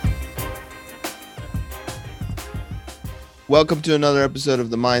Welcome to another episode of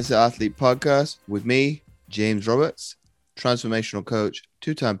the Mindset Athlete Podcast with me, James Roberts, transformational coach,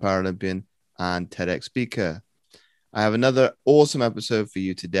 two-time Paralympian, and TEDx speaker. I have another awesome episode for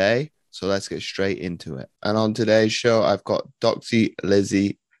you today, so let's get straight into it. And on today's show, I've got Dr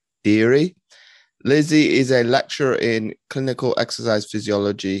Lizzy Deery. Lizzy is a lecturer in clinical exercise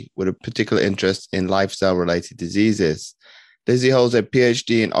physiology with a particular interest in lifestyle-related diseases. Lizzy holds a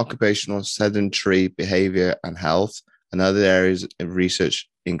PhD in occupational sedentary behavior and health, and other areas of research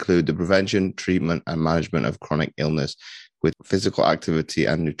include the prevention, treatment, and management of chronic illness with physical activity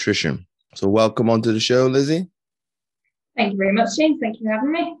and nutrition. So welcome onto the show, Lizzy. Thank you very much, James. Thank you for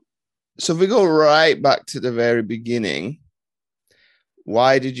having me. So if we go right back to the very beginning,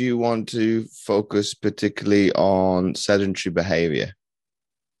 why did you want to focus particularly on sedentary behavior?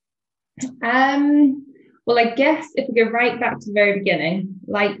 Well, I guess if we go right back to the very beginning,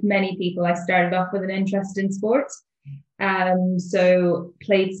 like many people, I started off with an interest in sports. So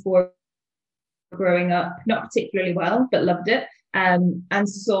played sport growing up, not particularly well, but loved it, and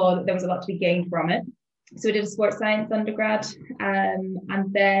saw that there was a lot to be gained from it. So I did a sports science undergrad,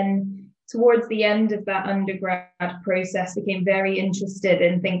 and then towards the end of that undergrad process, became very interested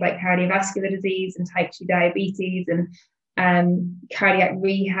in things like cardiovascular disease and type 2 diabetes and cardiac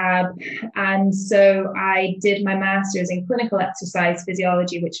rehab. And so I did my master's in clinical exercise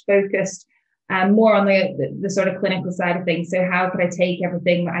physiology, which focused more on the sort of clinical side of things. So how could I take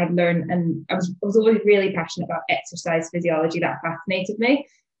everything that I'd learned? And I was always really passionate about exercise physiology. That fascinated me.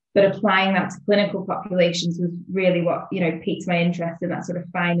 But applying that to clinical populations was really what, piqued my interest in that sort of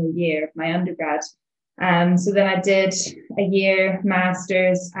final year of my undergrad. So then I did a year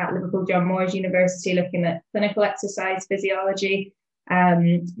master's at Liverpool John Moores University looking at clinical exercise physiology.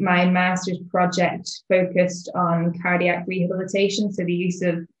 My master's project focused on cardiac rehabilitation, so the use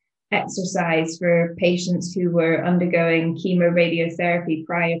of exercise for patients who were undergoing chemoradiotherapy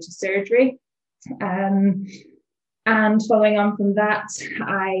prior to surgery. And following on from that,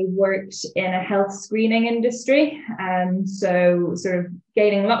 I worked in a health screening industry. So sort of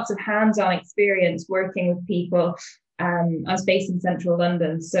gaining lots of hands-on experience working with people. I was based in central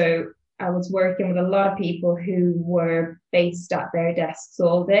London, so I was working with a lot of people who were based at their desks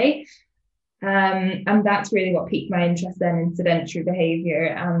all day. And that's really what piqued my interest then in sedentary behaviour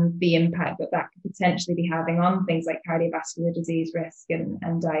and the impact that could potentially be having on things like cardiovascular disease risk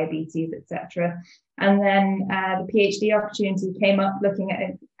and diabetes, etc. And then the PhD opportunity came up looking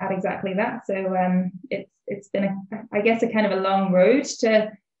at exactly that. So it's been, I guess, a kind of a long road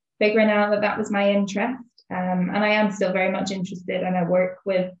to figuring out that was my interest. And I am still very much interested, and I work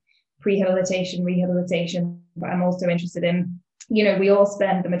with rehabilitation, but I'm also interested in, we all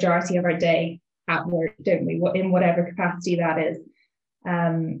spend the majority of our day at work, don't we? In whatever capacity that is.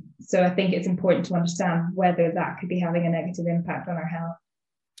 So I think it's important to understand whether that could be having a negative impact on our health.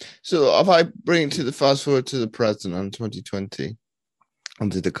 So if I bring it to the fast forward to the present on 2020,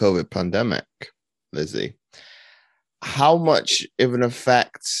 onto the COVID pandemic, Lizzy, how much of an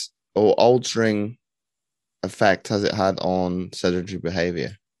effect or altering effect has it had on sedentary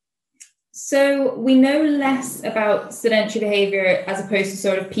behavior? So we know less about sedentary behaviour as opposed to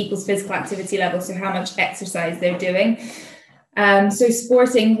sort of people's physical activity levels, so how much exercise they're doing. So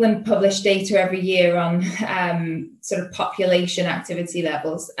Sport England publish data every year on sort of population activity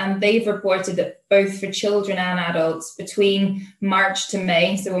levels, and they've reported that both for children and adults between March to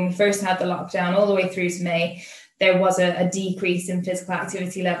May, so when we first had the lockdown all the way through to May, there was a decrease in physical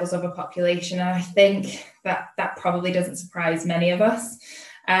activity levels of a population. And I think that probably doesn't surprise many of us.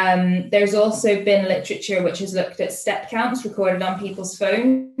 There's also been literature which has looked at step counts recorded on people's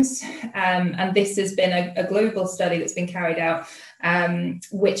phones. And this has been a global study that's been carried out,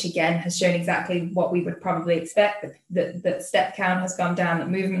 which again has shown exactly what we would probably expect, that step count has gone down, that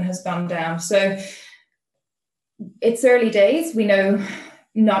movement has gone down. So it's early days. We know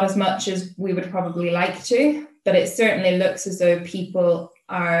not as much as we would probably like to, but it certainly looks as though people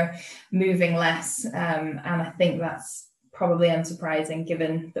are moving less. And I think that's probably unsurprising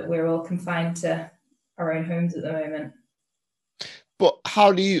given that we're all confined to our own homes at the moment. But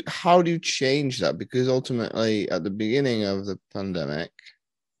how do you change that? Because ultimately at the beginning of the pandemic,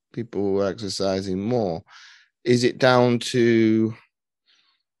 people were exercising more. Is it down to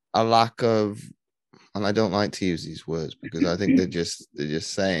a lack of, and I don't like to use these words because I think they're just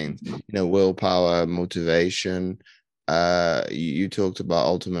saying, willpower, motivation. You talked about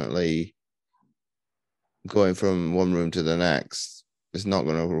ultimately going from one room to the next. It's not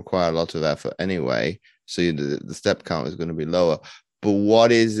going to require a lot of effort anyway. So the step count is going to be lower. But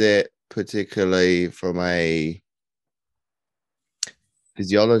what is it particularly from a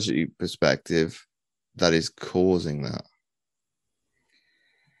physiology perspective that is causing that?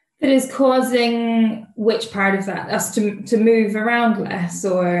 That is causing which part of that? Us to move around less,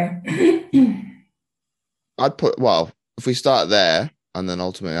 or? Well, if we start there, and then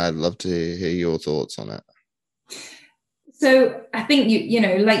ultimately I'd love to hear your thoughts on it. So I think you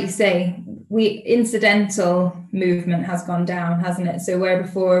know, like you say, incidental movement has gone down, hasn't it? So where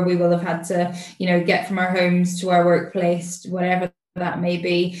before we will have had to, you know, get from our homes to our workplace, whatever that may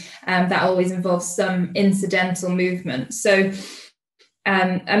be, that always involves some incidental movement. So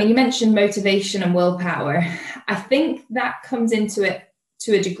I mean, you mentioned motivation and willpower. I think that comes into it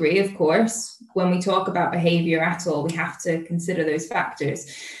to a degree, of course. When we talk about behaviour at all, we have to consider those factors.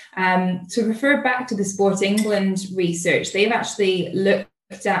 To refer back to the Sport England research, they've actually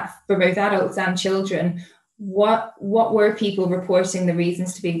looked at, for both adults and children, what were people reporting the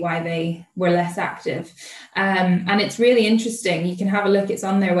reasons to be why they were less active. And it's really interesting. You can have a look, it's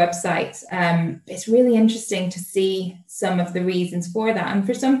on their website. It's really interesting to see some of the reasons for that. And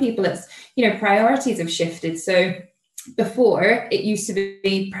for some people, it's, you know, priorities have shifted. So before, it used to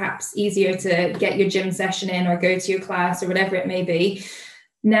be perhaps easier to get your gym session in or go to your class or whatever it may be.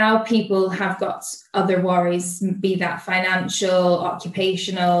 Now people have got other worries, be that financial,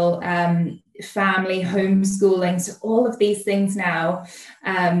 occupational, family, homeschooling. So all of these things now,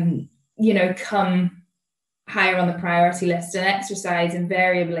 you know, come higher on the priority list, and exercise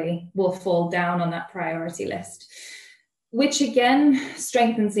invariably will fall down on that priority list, which again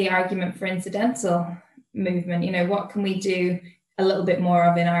strengthens the argument for incidental movement. You know, what can we do a little bit more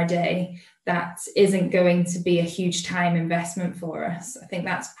of in our day that isn't going to be a huge time investment for us? I think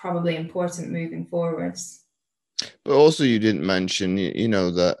that's probably important moving forwards. But also, you didn't mention, you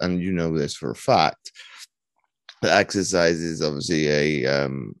know, that, and you know this for a fact, that exercise is obviously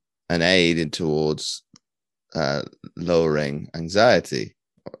an aid towards lowering anxiety.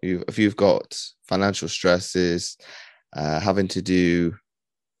 If you've got financial stresses, having to do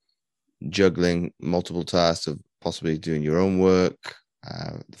juggling multiple tasks of possibly doing your own work,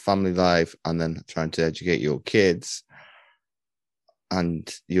 the family life, and then trying to educate your kids,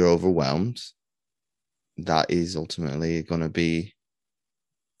 and you're overwhelmed, that is ultimately going to be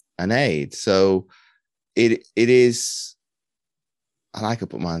an aid. So it is, and I could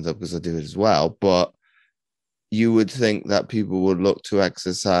put mine up because I do it as well, but you would think that people would look to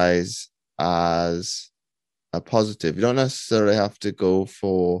exercise as a positive. You don't necessarily have to go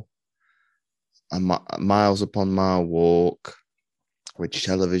for a miles upon mile walk, which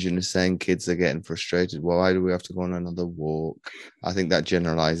television is saying kids are getting frustrated. Well, why do we have to go on another walk? I think that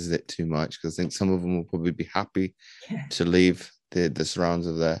generalizes it too much, because I think some of them will probably be happy to leave the surrounds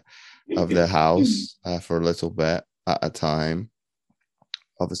of their house for a little bit at a time.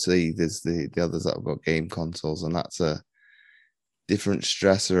 Obviously, there's the others that have got game consoles, and that's a different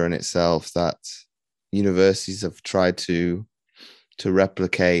stressor in itself that universities have tried to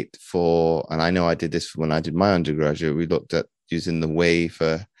replicate for. And I know I did this when I did my undergraduate. We looked at using the Wave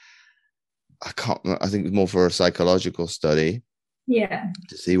for, I think it was more for a psychological study,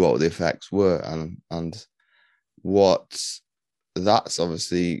 to see what the effects were, and what that's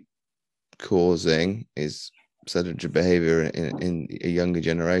obviously causing is sedentary behavior in a younger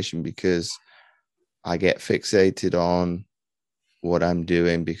generation, because I get fixated on what I'm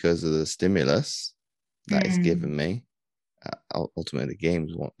doing because of the stimulus that is given me. Ultimately,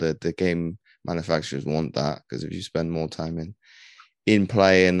 the game manufacturers want that, because if you spend more time in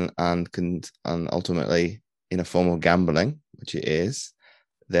play and ultimately in a form of gambling, which it is,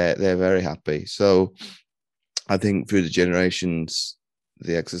 they're very happy. So I think through the generations,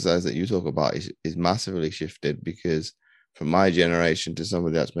 the exercise that you talk about is massively shifted, because from my generation to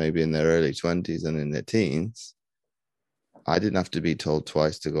somebody that's maybe in their early 20s and in their teens, I didn't have to be told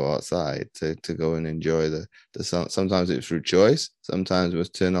twice to go outside to go and enjoy the sun. Sometimes it was through choice. Sometimes it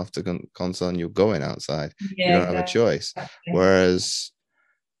was turn off the console and you're going outside. Yeah, you don't have a choice. Whereas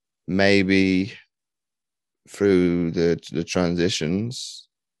maybe through the transitions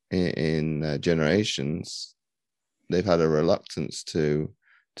in generations, they've had a reluctance to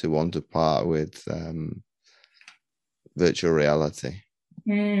want to part with virtual reality.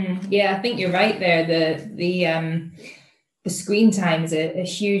 Yeah, I think you're right there. The screen time is a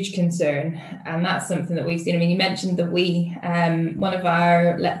huge concern, and that's something that we've seen. I mean, you mentioned the Wii. One of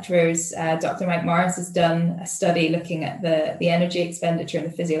our lecturers, Dr. Mike Morris, has done a study looking at the energy expenditure and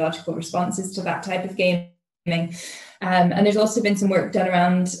the physiological responses to that type of gaming. And there's also been some work done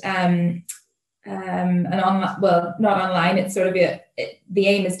around not online. It's sort of the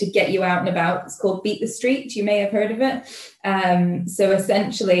aim is to get you out and about. It's called Beat the Street. You may have heard of it. So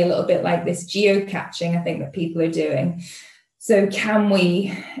essentially, a little bit like this geocaching, I think, that people are doing. So can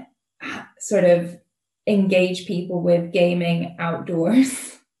we sort of engage people with gaming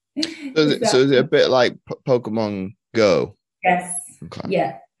outdoors? So is it a bit like Pokemon Go? Yes. Okay.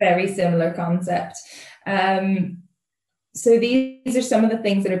 Yeah, very similar concept. So these are some of the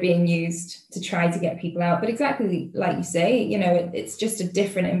things that are being used to try to get people out. But exactly like you say, it's just a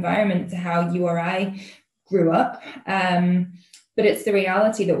different environment to how you or I grew up. But it's the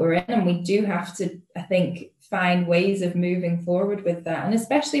reality that we're in, and we do have to, I think, find ways of moving forward with that. And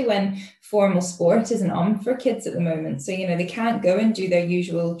especially when formal sport isn't on for kids at the moment. So, they can't go and do their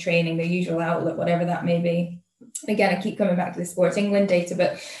usual training, their usual outlet, whatever that may be. Again, I keep coming back to the Sports England data,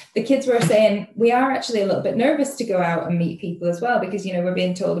 but the kids were saying we are actually a little bit nervous to go out and meet people as well, because, we're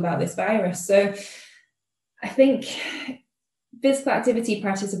being told about this virus. So I think physical activity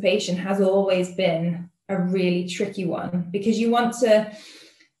participation has always been a really tricky one, because you've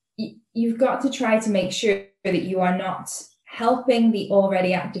got to try to make sure that you are not helping the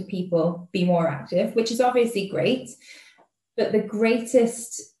already active people be more active, which is obviously great. But the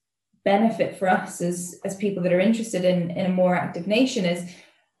greatest benefit for us as people that are interested in a more active nation is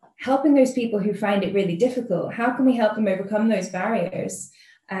helping those people who find it really difficult. How can we help them overcome those barriers?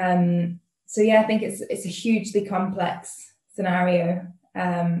 So yeah, I think it's a hugely complex scenario,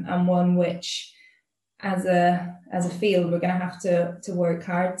 and one which, as a field, we're going to have to work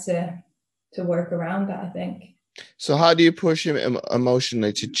hard to work around that, I think. So how do you push him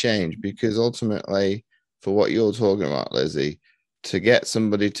emotionally to change? Because ultimately, for what you're talking about, Lizzie, to get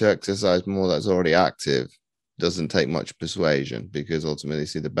somebody to exercise more that's already active doesn't take much persuasion, because ultimately they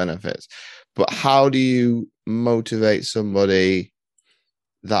see the benefits. But how do you motivate somebody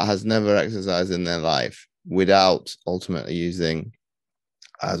that has never exercised in their life without ultimately using,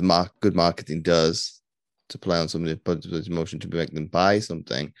 as good marketing does, to play on somebody's emotion to make them buy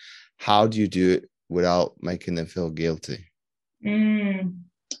something? How do you do it without making them feel guilty?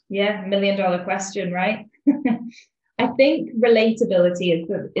 Yeah, $1 million question, right? I think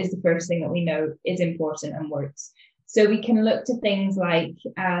relatability is the first thing that we know is important and works. So we can look to things like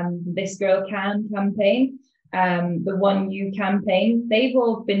This Girl Can campaign, the One You campaign. They've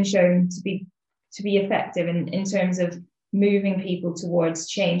all been shown to be effective in terms of moving people towards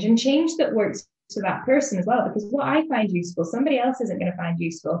change, and change that works for that person as well. Because what I find useful, somebody else isn't going to find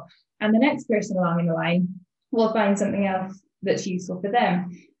useful, and the next person along in the line will find something else that's useful for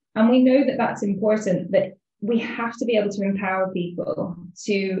them. And we know that that's important, that we have to be able to empower people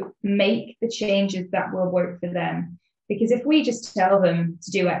to make the changes that will work for them. Because if we just tell them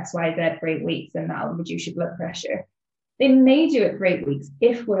to do X, Y, Z for 8 weeks, then that'll reduce your blood pressure. They may do it for 8 weeks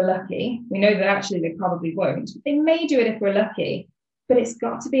if we're lucky. We know that actually they probably won't. They may do it if we're lucky, but it's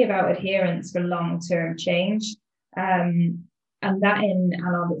got to be about adherence for long-term change. And that in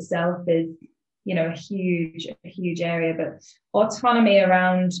and of itself is, a huge area. But autonomy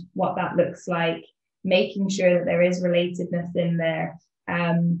around what that looks like, making sure that there is relatedness in there.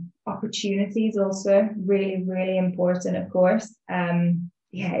 Opportunities also really, really important, of course.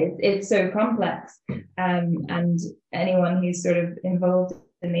 It's so complex. And anyone who's sort of involved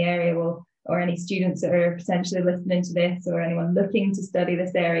in the area or any students that are potentially listening to this, or anyone looking to study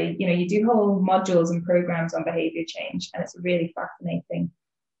this area, you do whole modules and programs on behavior change, and it's a really fascinating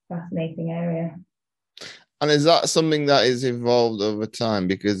area. And is that something that is evolved over time?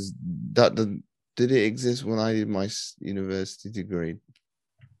 Because did it exist when I did my university degree?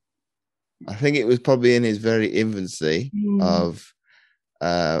 I think it was probably in its very infancy of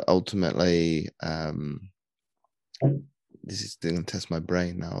ultimately, this is going to test my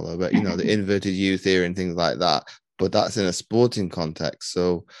brain now, though, but the inverted U theory and things like that. But that's in a sporting context,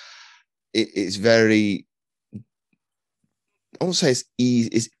 so it's very, I won't say it's easy.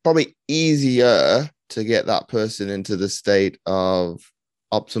 It's probably easier to get that person into the state of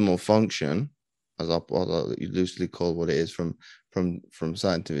optimal function, as you loosely call what it is from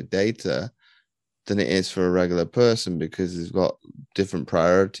scientific data, than it is for a regular person, because it's got different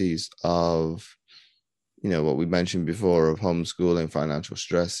priorities of, what we mentioned before, of homeschooling, financial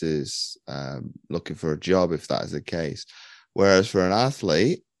stresses, looking for a job, if that is the case. Whereas for an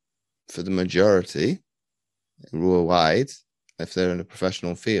athlete, for the majority, worldwide, if they're in a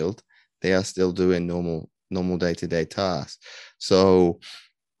professional field, they are still doing normal day-to-day tasks. So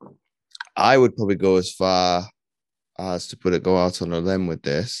I would probably go as far as to go out on a limb with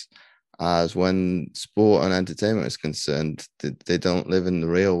this, as when sport and entertainment is concerned, they don't live in the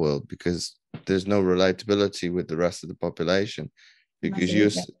real world, because there's no relatability with the rest of the population, because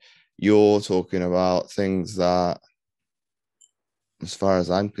you're talking about things that, as far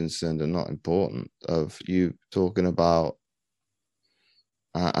as I'm concerned, are not important. Of you talking about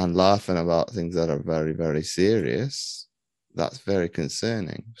and laughing about things that are very, very serious, that's very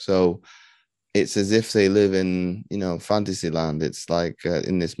concerning. So it's as if they live in, fantasy land. It's like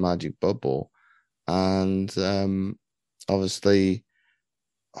in this magic bubble. And obviously,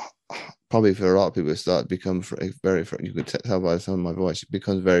 probably for a lot of people, it started to become very, you could tell by the tone of my voice, it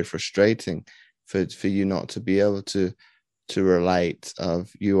becomes very frustrating for you not to be able to relate. Of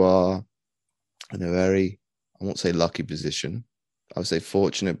you are in a very, I won't say lucky position, I would say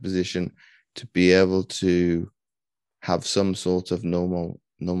fortunate position to be able to have some sort of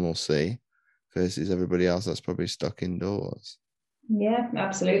normalcy versus everybody else that's probably stuck indoors. Yeah,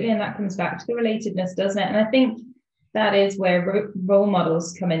 absolutely. And that comes back to the relatedness, doesn't it? And I think that is where role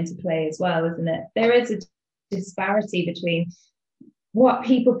models come into play as well, isn't it? There is a disparity between what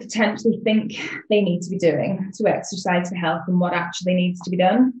people potentially think they need to be doing to exercise for health and what actually needs to be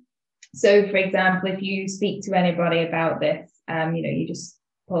done. So, for example, if you speak to anybody about this, you just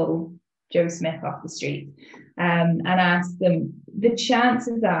pull Joe Smith off the street and ask them, the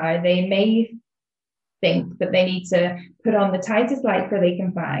chances are they may think that they need to put on the tightest lycra they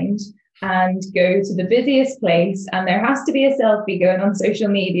can find and go to the busiest place, and there has to be a selfie going on social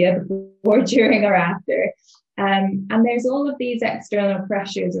media before, during, or after. And there's all of these external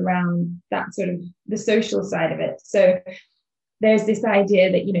pressures around that sort of the social side of it. So there's this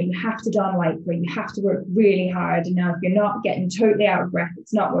idea that, you have to don lycra, you have to work really hard. And now if you're not getting totally out of breath,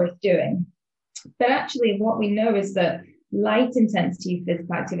 it's not worth doing. But actually what we know is that light intensity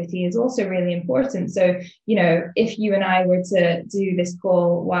physical activity is also really important. So, if you and I were to do this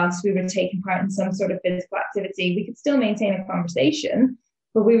call whilst we were taking part in some sort of physical activity, we could still maintain a conversation,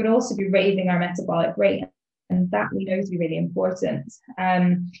 but we would also be raising our metabolic rate. And that we know to be really important.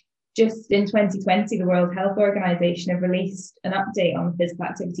 Just in 2020, the World Health Organization have released an update on the physical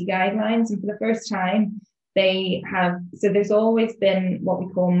activity guidelines. And for the first time, there's always been what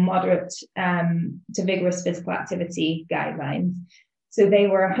we call moderate to vigorous physical activity guidelines. So they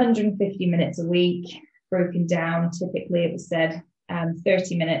were 150 minutes a week, broken down. Typically, it was said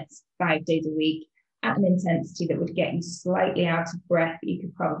 30 minutes, 5 days a week, at an intensity that would get you slightly out of breath, but you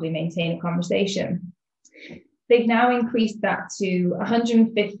could probably maintain a conversation. They've now increased that to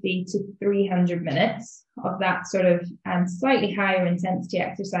 150 to 300 minutes of that sort of slightly higher intensity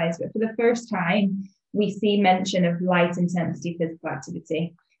exercise. But for the first time, we see mention of light intensity physical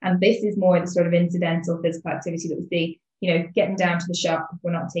activity. And this is more the sort of incidental physical activity that we see, getting down to the shop if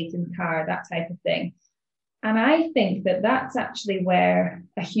we're not taking the car, that type of thing. And I think that that's actually where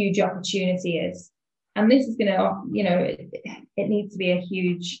a huge opportunity is. And this is going to, it needs to be a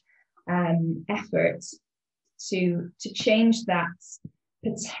huge effort to change that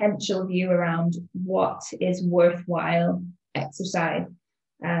potential view around what is worthwhile exercise,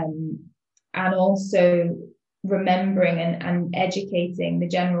 and also remembering and educating the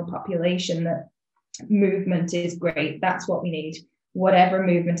general population that movement is great. That's what we need. Whatever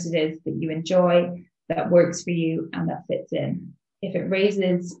movement it is that you enjoy, that works for you, and that fits in. If it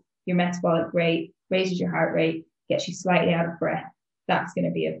raises your metabolic rate, raises your heart rate, gets you slightly out of breath, that's going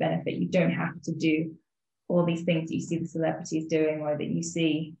to be a benefit. You don't have to do all these things that you see the celebrities doing, or that you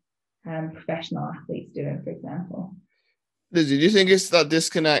see professional athletes doing, for example. Lizzy, do you think it's that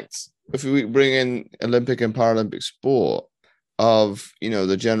disconnect, if we bring in Olympic and Paralympic sport, of,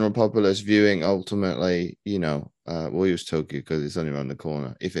 the general populace viewing ultimately, we'll use Tokyo because it's only around the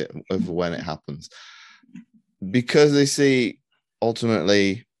corner, if when it happens, because they see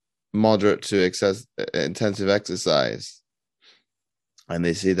ultimately moderate to intensive exercise, and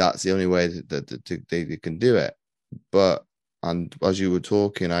they see that's the only way that they can do it. And as you were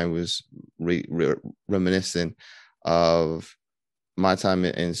talking, I was reminiscing of my time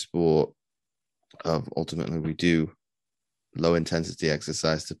in sport. Of ultimately, we do low intensity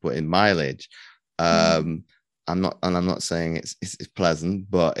exercise to put in mileage. I'm not saying it's pleasant,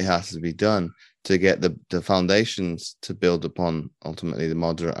 but it has to be done to get the foundations to build upon. Ultimately, the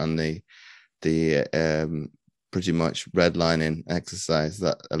moderate and the pretty much redlining exercise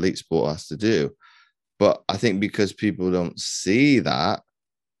that elite sport has to do. But I think because people don't see that,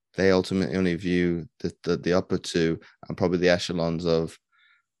 they ultimately only view the upper two and probably the echelons of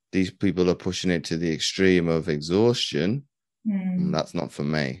these people are pushing it to the extreme of exhaustion. And that's not for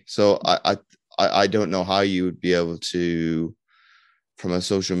me. So I don't know how you would be able to, from a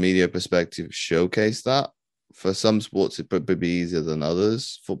social media perspective, showcase that. For some sports, it would be easier than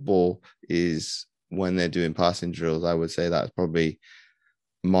others. Football is, when they're doing passing drills, I would say that's probably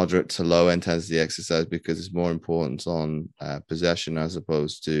moderate to low intensity exercise because it's more important on possession as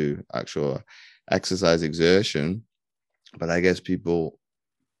opposed to actual exercise exertion. But I guess people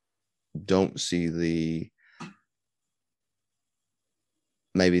don't see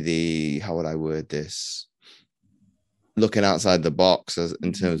how would I word this? looking outside the box as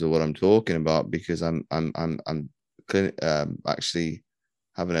in terms of what I'm talking about, because I'm actually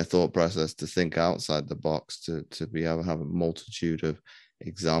having a thought process to think outside the box to be able to have a multitude of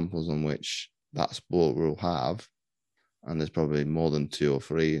examples on which that sport will have, and there's probably more than 2 or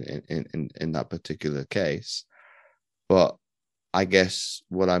 3 in that particular case. But I guess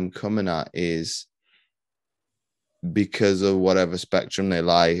what I'm coming at is, because of whatever spectrum they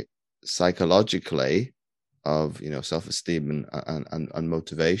lie psychologically of, you know, self-esteem and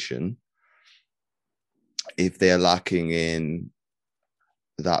motivation, if they're lacking in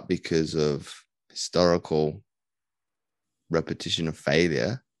that because of historical repetition of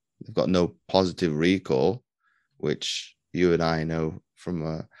failure, they've got no positive recall, which you and I know from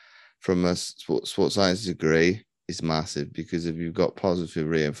a sports science degree is massive, because if you've got positive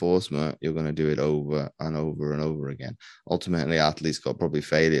reinforcement, you're going to do it over and over and over again. Ultimately, athletes got probably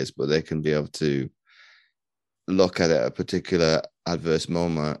failures, but they can be able to look at a particular adverse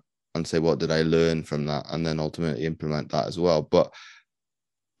moment and say, what did I learn from that? And then ultimately implement that as well. But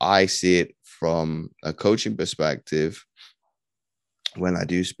I see it from a coaching perspective. When I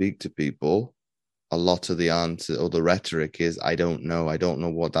do speak to people, a lot of the answer or the rhetoric is, I don't know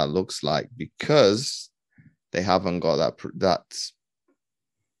what that looks like, because they haven't got that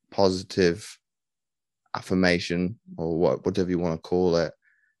positive affirmation, or whatever you want to call it,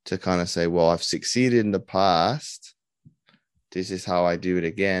 to kind of say, well, I've succeeded in the past, this is how I do it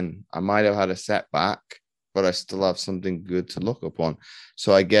again. I might have had a setback, but I still have something good to look upon.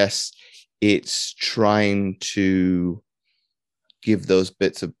 So I guess it's trying to give those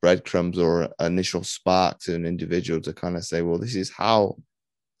bits of breadcrumbs or initial spark to an individual to kind of say, well, this is how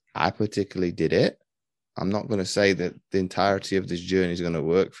I particularly did it. I'm not going to say that the entirety of this journey is going to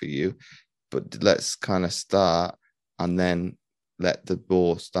work for you, but let's kind of start and then let the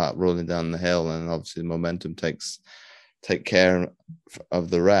ball start rolling down the hill. And obviously the momentum take care of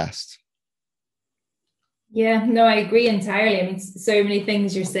the rest. Yeah, no, I agree entirely. I mean, so many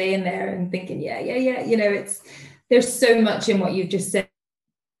things you're saying there, and thinking, yeah. You know, there's so much in what you've just said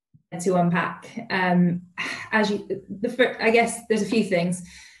to unpack. I guess there's a few things.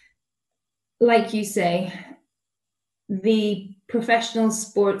 Like you say, the professional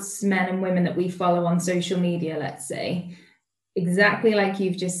sportsmen and women that we follow on social media, let's say, exactly like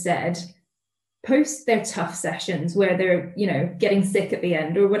you've just said, post their tough sessions where they're, you know, getting sick at the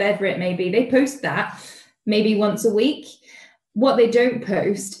end or whatever it may be. They post that maybe once a week. What they don't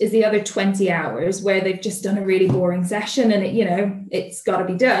post is the other 20 hours where they've just done a really boring session and it's got to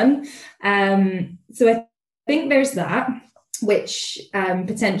be done. So I think there's that, which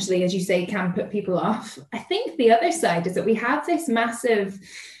potentially, as you say, can put people off. I think the other side is that we have this massive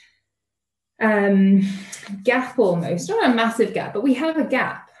gap, almost, not a massive gap, but we have a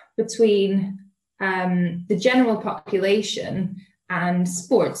gap between the general population and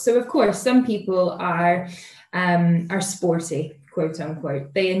sports. So of course, some people are sporty, quote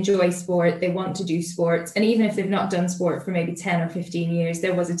unquote. They enjoy sport, they want to do sports. And even if they've not done sport for maybe 10 or 15 years,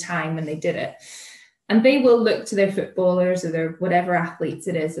 there was a time when they did it. And they will look to their footballers or their whatever athletes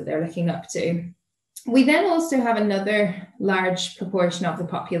it is that they're looking up to. We then also have another large proportion of the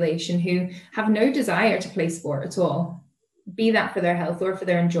population who have no desire to play sport at all, be that for their health or for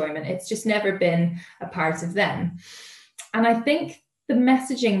their enjoyment. It's just never been a part of them. And I think the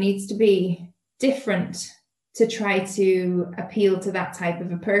messaging needs to be different to try to appeal to that type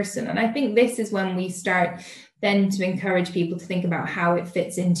of a person. And I think this is when we start then to encourage people to think about how it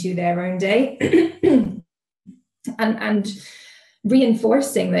fits into their own day and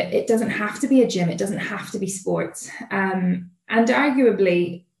reinforcing that it doesn't have to be a gym, it doesn't have to be sports. And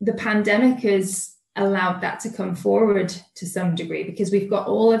arguably, the pandemic has allowed that to come forward to some degree, because we've got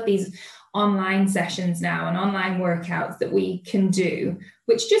all of these online sessions now and online workouts that we can do,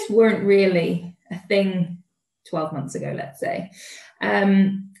 which just weren't really a thing 12 months ago, let's say.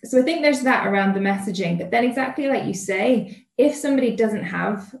 So I think there's that around the messaging. But then exactly like you say, if somebody doesn't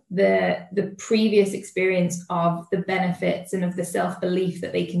have the previous experience of the benefits and of the self-belief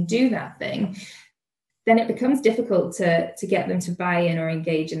that they can do that thing, then it becomes difficult to get them to buy in or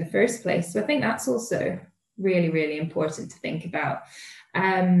engage in the first place. So I think that's also really, really important to think about.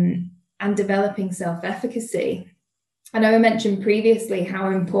 And developing self-efficacy. I know I mentioned previously how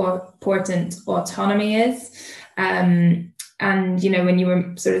important autonomy is. And, you know, when you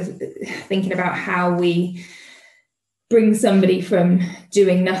were sort of thinking about how we bring somebody from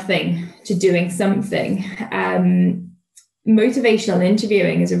doing nothing to doing something, motivational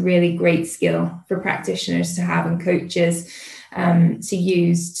interviewing is a really great skill for practitioners to have and coaches to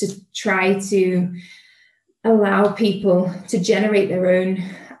use to try to allow people to generate their own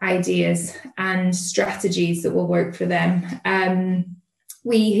ideas and strategies that will work for them.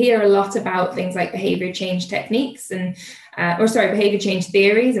 We hear a lot about things like behavior change techniques and, behavior change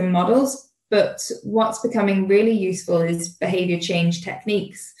theories and models. But what's becoming really useful is behavior change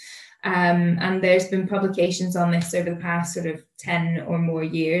techniques. And there's been publications on this over the past sort of 10 or more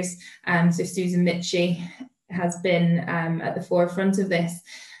years. So Susan Michie has been at the forefront of this.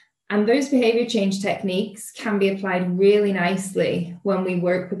 And those behavior change techniques can be applied really nicely when we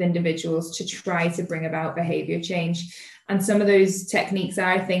work with individuals to try to bring about behavior change. And some of those techniques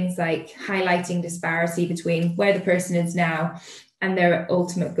are things like highlighting disparity between where the person is now and their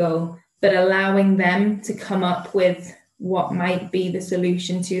ultimate goal, but allowing them to come up with what might be the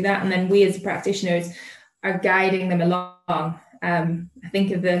solution to that. And then we as practitioners are guiding them along. I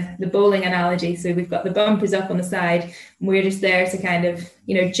think of the bowling analogy. So we've got the bumpers up on the side, and we're just there to kind of,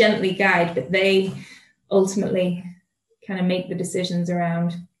 gently guide, but they ultimately kind of make the decisions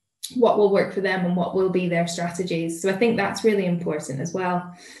around what will work for them and what will be their strategies. So I think that's really important as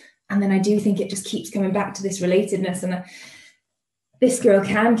well. And then I do think it just keeps coming back to this relatedness. And This Girl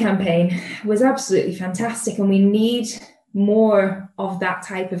Can campaign was absolutely fantastic. And we need more of that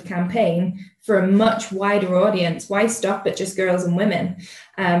type of campaign for a much wider audience. Why stop at just girls and women?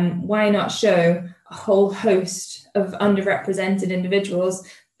 Why not show a whole host of underrepresented individuals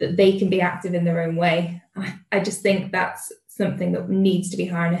that they can be active in their own way? I just think that's something that needs to be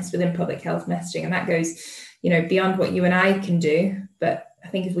harnessed within public health messaging. And that goes, beyond what you and I can do. But I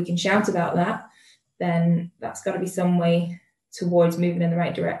think if we can shout about that, then that's got to be some way towards moving in the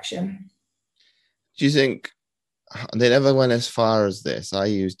right direction. Do you think they never went as far as this? I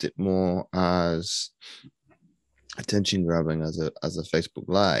used it more as attention grabbing as a Facebook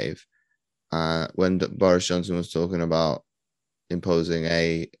Live. When Boris Johnson was talking about imposing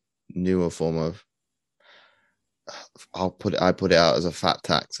a newer form of, I put it out as a fat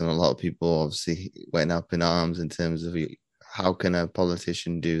tax, and a lot of people obviously went up in arms in terms of how can a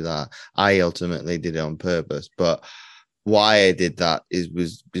politician do that? I ultimately did it on purpose, but why I did that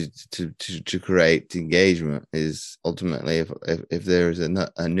was to create engagement. Is ultimately if there is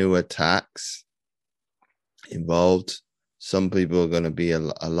a newer tax involved, some people are going to be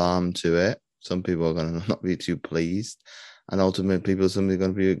alarmed to it. Some people are going to not be too pleased, and ultimately somebody's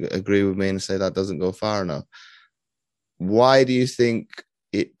going to agree with me and say that doesn't go far enough. Why do you think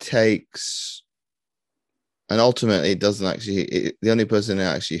it takes? And ultimately, it doesn't actually. The only person it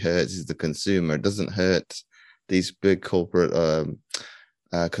actually hurts is the consumer. It doesn't hurt these big corporate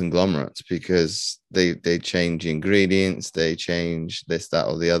conglomerates, because they change ingredients, they change this, that,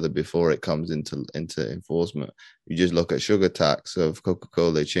 or the other before it comes into enforcement. You just look at sugar tax of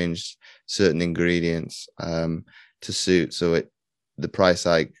Coca-Cola. They changed certain ingredients to suit, so the price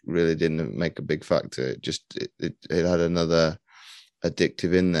hike really didn't make a big factor. It had another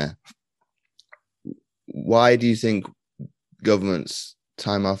addictive in there. Why do you think governments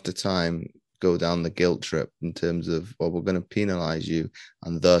time after time go down the guilt trip in terms of, well, we're going to penalize you,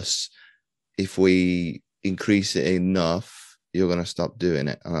 and thus if we increase it enough, you're going to stop doing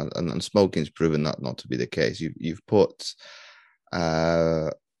it? And smoking's proven that not to be the case. You've put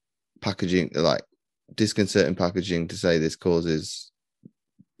packaging, like disconcerting packaging, to say this causes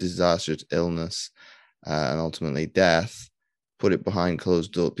disastrous illness and ultimately death. Put it behind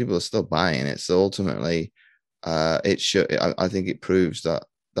closed doors, people are still buying it. So ultimately, I think it proves that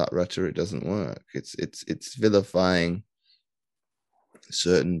rhetoric doesn't work. It's vilifying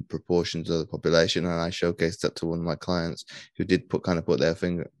certain proportions of the population, and I showcased that to one of my clients who did put their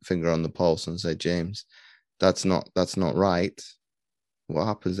finger on the pulse and say, James, that's not right. What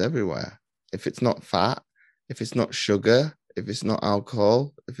happens everywhere? If it's not fat, if it's not sugar, if it's not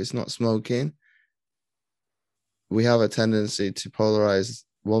alcohol, if it's not smoking, we have a tendency to polarize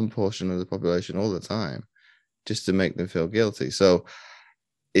one portion of the population all the time just to make them feel guilty. So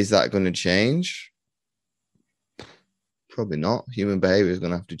is that going to change? Probably not. Human behavior is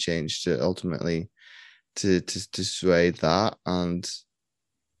going to have to change to ultimately to sway that, and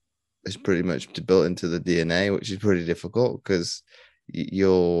it's pretty much built into the DNA, which is pretty difficult because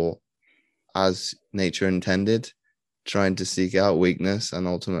you're, as nature intended, trying to seek out weakness, and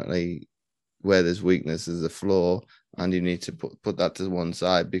ultimately where there's weakness is a flaw, and you need to put that to one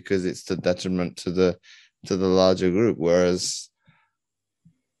side because it's the detriment to the larger group. Whereas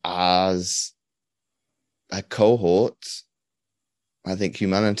as a cohort, I think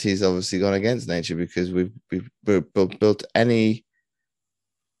humanity's obviously gone against nature because we've built any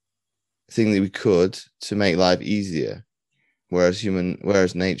thing that we could to make life easier,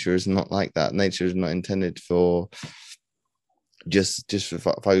 whereas nature is not like that. Nature is not intended for just if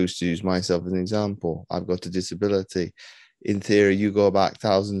I was to use myself as an example, I've got a disability. in theory, you go back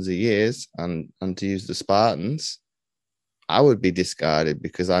thousands of years, and to use the Spartans, I would be discarded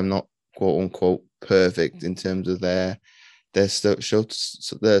because I'm not quote unquote perfect in terms of their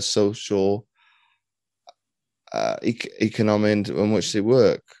social economy in which they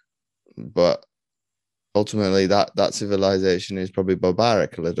work. But ultimately, that civilization is probably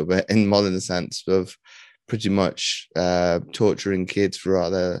barbaric a little bit in modern sense of pretty much torturing kids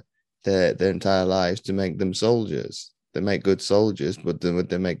throughout their entire lives to make them soldiers. They make good soldiers, but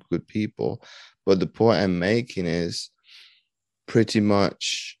they make good people. But the point I'm making is pretty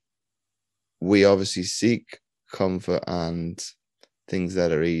much we obviously seek comfort and things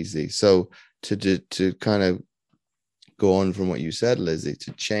that are easy. So to kind of go on from what you said, Lizzie,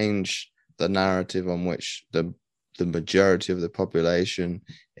 to change the narrative on which the majority of the population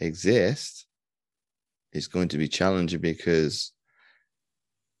exists is going to be challenging, because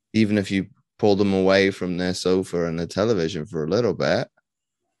even if you pull them away from their sofa and the television for a little bit,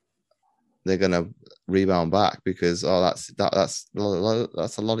 they're going to rebound back because that's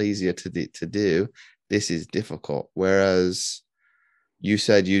a lot easier to do. This is difficult. Whereas you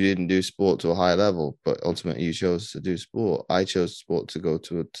said you didn't do sport to a high level, but ultimately you chose to do sport. I chose sport to go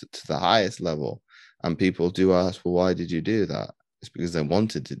to the highest level. And people do ask, well, why did you do that? It's because they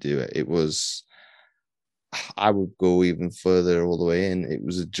wanted to do it. It was, I would go even further all the way in. It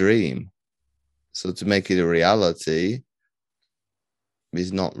was a dream. So to make it a reality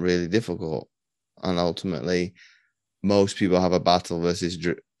is not really difficult. And ultimately, most people have a battle versus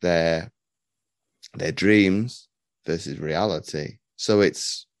their dreams versus reality. So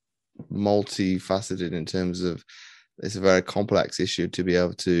it's multifaceted in terms of, it's a very complex issue to be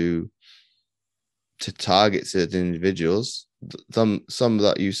able to target certain individuals. Some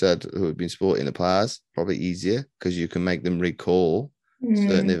that you said who have been sporty in the past, probably easier because you can make them recall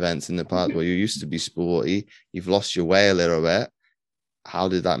certain events in the past where you used to be sporty. You've lost your way a little bit. How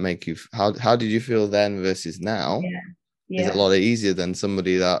did that make you? How did you feel then versus now? Yeah. Is a lot easier than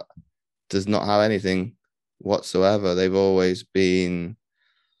somebody that does not have anything whatsoever. They've always been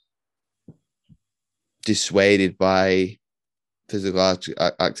dissuaded by physical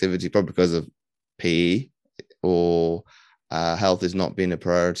activity, probably because of PE or health is not being a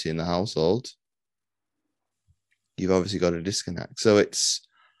priority in the household. You've obviously got a disconnect. So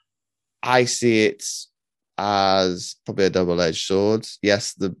I see it as probably a double-edged sword.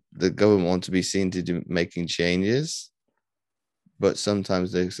 Yes, the government want to be seen to do making changes, but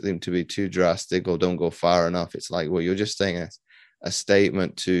sometimes they seem to be too drastic or don't go far enough. It's like, well, you're just saying a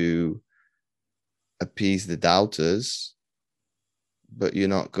statement to appease the doubters, but you're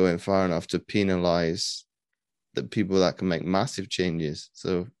not going far enough to penalize the people that can make massive changes.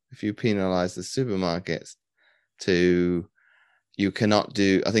 So if you penalize the supermarkets you cannot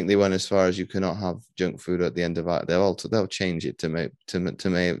do, I think they went as far as you cannot have junk food at the end of it. They'll change it to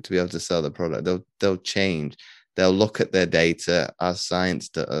be able to sell the product. They'll change. They'll look at their data as science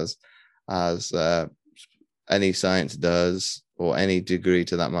does, as any science does, or any degree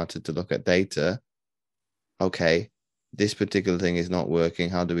to that matter, to look at data. Okay, this particular thing is not working.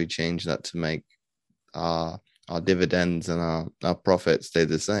 How do we change that to make our dividends and our profits stay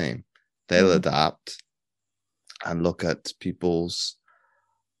the same? They'll adapt and look at people's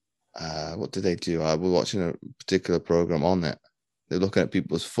what do they do? We're watching a particular program on it. They're looking at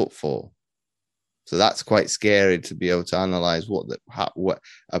people's footfall. So that's quite scary to be able to analyze what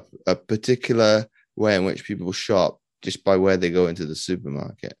a particular way in which people shop just by where they go into the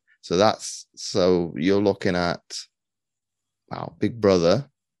supermarket. So you're looking at, wow, Big Brother.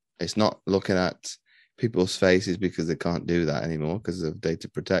 It's not looking at people's faces because they can't do that anymore because of data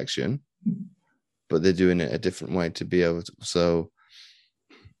protection, but they're doing it a different way to be able to. So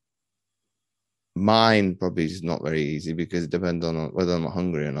mine probably is not very easy because it depends on whether I'm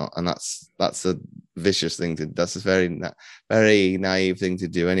hungry or not, and that's a vicious thing that's a very naive thing to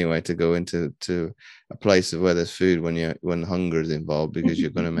do anyway, to go into a place of where there's food when hunger is involved, because you're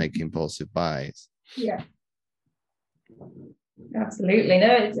going to make impulsive buys. Yeah, absolutely.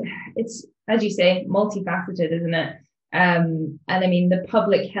 No, it's as you say, multifaceted, isn't it? And I mean, the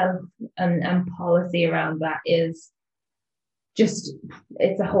public health and policy around that is just,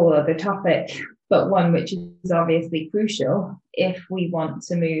 it's a whole other topic, but one which is obviously crucial if we want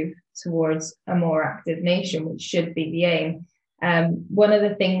to move towards a more active nation, which should be the aim. One of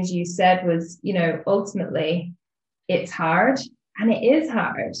the things you said was, ultimately it's hard, and it is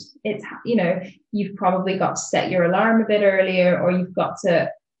hard. It's, you've probably got to set your alarm a bit earlier, or you've got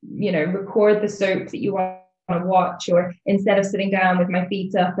to, record the soap that you want to watch, or instead of sitting down with my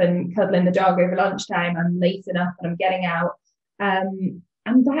feet up and cuddling the dog over lunchtime, I'm lacing up and I'm getting out. And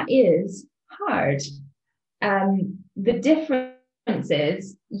that is hard. The difference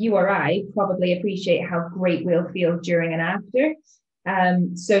is you or I probably appreciate how great we'll feel during and after.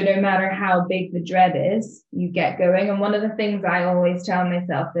 So no matter how big the dread is, you get going. And one of the things I always tell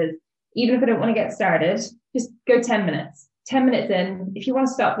myself is, even if I don't want to get started, just go 10 minutes. 10 minutes in, if you want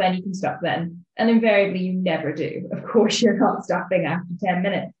to stop then, you can stop then. And invariably, you never do. Of course, you're not stopping after 10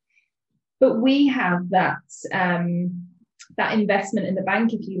 minutes. But we have that investment in the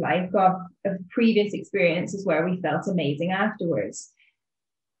bank, if you like, of previous experiences where we felt amazing afterwards.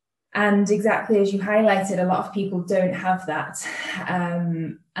 And exactly as you highlighted, a lot of people don't have that.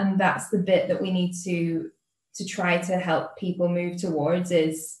 And that's the bit that we need to try to help people move towards,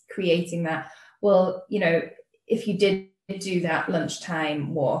 is creating that. Well, you know, if you did do that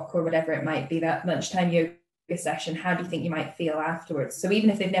lunchtime walk or whatever it might be, that lunchtime yoga session, how do you think you might feel afterwards? So even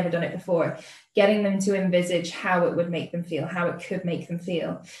if they've never done it before, getting them to envisage how it would make them feel, how it could make them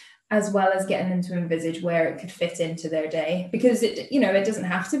feel, as well as getting them to envisage where it could fit into their day. Because it doesn't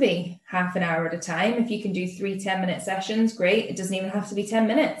have to be half an hour at a time. If you can do 3 10-minute sessions, great. It doesn't even have to be 10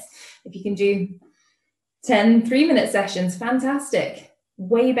 minutes. If you can do 10 3-minute sessions, fantastic.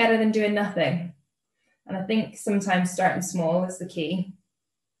 Way better than doing nothing. And I think sometimes starting small is the key.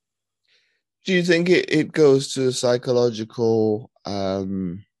 Do you think it goes to psychological, I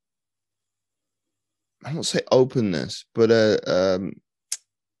won't say openness, but a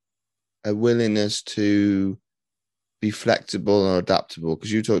willingness to be flexible and adaptable?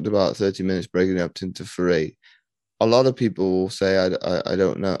 Because you talked about 30 minutes breaking it up into 3. A lot of people will say, I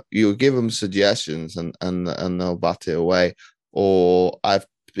don't know. You give them suggestions and they'll bat it away. Or I've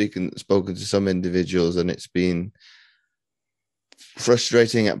spoken to some individuals and it's been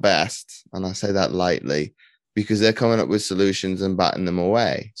frustrating at best, and I say that lightly, because they're coming up with solutions and batting them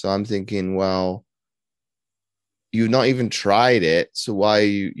away. So I'm thinking, well, you've not even tried it, so why are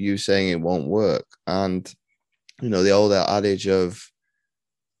you saying it won't work? And the old adage of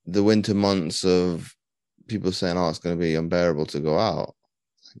the winter months of people saying, oh, it's going to be unbearable to go out.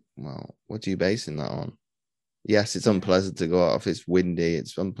 Well, what are you basing that on? Yes, it's unpleasant to go out if it's windy.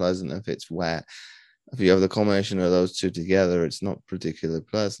 It's unpleasant if it's wet. If you have the combination of those two together, it's not particularly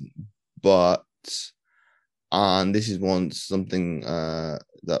pleasant. But, and this is something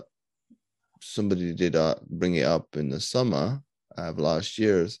that somebody did bring it up in the summer of last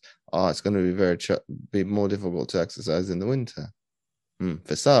year. It's going to be be more difficult to exercise in the winter.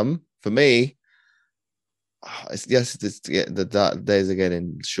 For some, for me, the days are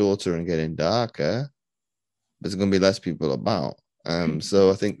getting shorter and getting darker, but there's going to be less people about.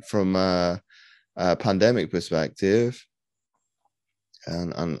 So I think from a pandemic perspective,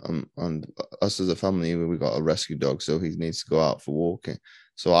 and us as a family, we got a rescue dog, so he needs to go out for walking.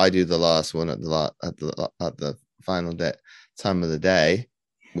 So I do the last one at the final time of the day,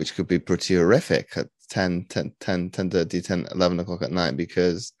 which could be pretty horrific at 10, 30, 10, 11 o'clock at night,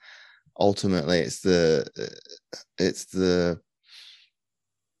 because ultimately it's the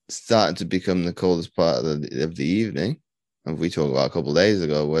starting to become the coldest part of the evening. And we talked about a couple of days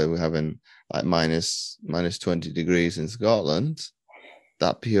ago where we're having like minus 20 degrees in Scotland.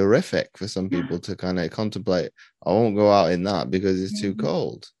 That'd be horrific for some people to kind of contemplate. I won't go out in that because it's too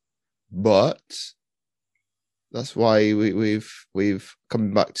cold. But that's why we've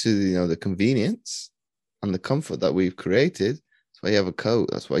come back to the convenience and the comfort that we've created. That's why you have a coat.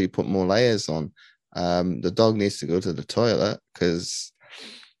 That's why you put more layers on. The dog needs to go to the toilet, because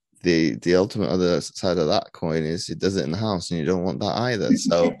the ultimate other side of that coin is it does it in the house, and you don't want that either.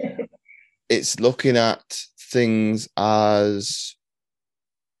 So it's looking at things as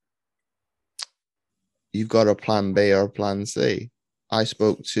you've got a plan B or a plan C. I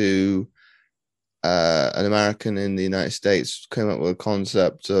spoke to an American in the United States, came up with a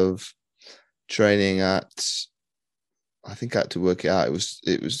concept of training at, I think I had to work it out.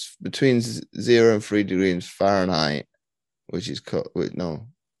 It was between 0 and 3 degrees Fahrenheit, which is no,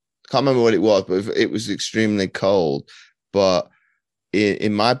 can't remember what it was, but it was extremely cold. But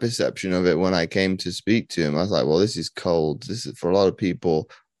in my perception of it, when I came to speak to him, I was like, well, this is cold. This is for a lot of people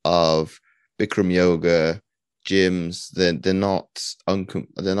of Bikram yoga gyms. They're not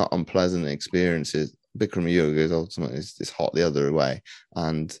unpleasant experiences. Bikram yoga is ultimately it's hot the other way,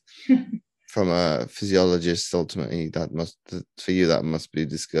 and from a physiologist, ultimately that must be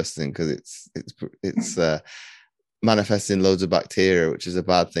disgusting, because it's manifesting loads of bacteria, which is a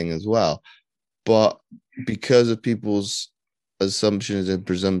bad thing as well. But because of people's assumptions and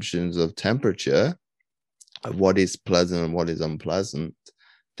presumptions of temperature, of what is pleasant and what is unpleasant,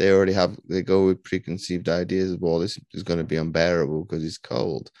 they go with preconceived ideas of, well, this is going to be unbearable because it's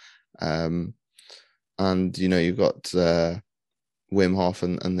cold. And you've got Wim Hof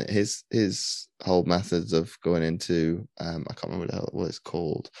and his whole methods of going into I can't remember what it's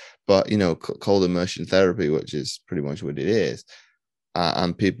called, but cold immersion therapy, which is pretty much what it is,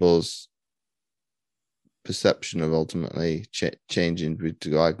 and people's perception of ultimately changing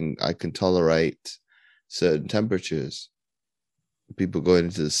to I can tolerate certain temperatures. People going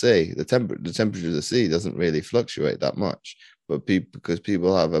into the sea, the temperature of the sea doesn't really fluctuate that much, but because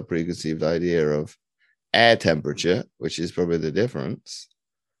people have a preconceived idea of air temperature, which is probably the difference.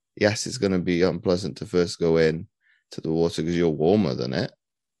 Yes, it's going to be unpleasant to first go in to the water because you're warmer than it,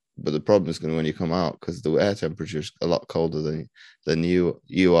 but the problem is going to when you come out, because the air temperature is a lot colder than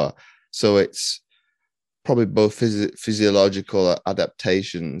you are. So it's probably both physiological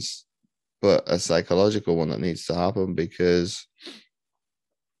adaptations, but a psychological one that needs to happen, because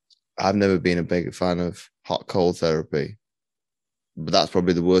I've never been a big fan of hot cold therapy. But that's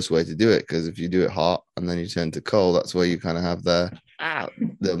probably the worst way to do it, because if you do it hot and then you turn to cold, that's where you kind of have the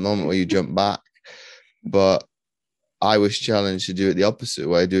moment where you jump back. But I was challenged to do it the opposite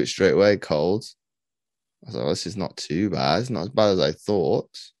way, do it straight away cold. I thought, this is not too bad. It's not as bad as I thought.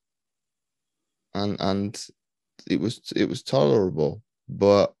 And it was tolerable,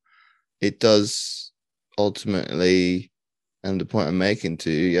 but it does ultimately, and the point I'm making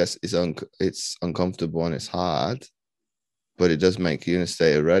to you, yes, it's uncomfortable and it's hard, but it does make you in a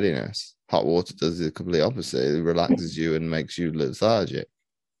state of readiness. Hot water does the complete opposite. It relaxes you and makes you lethargic.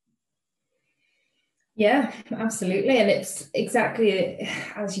 Yeah, absolutely. And it's exactly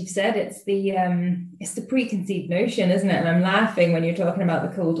as you've said, it's the preconceived notion, isn't it? And I'm laughing when you're talking about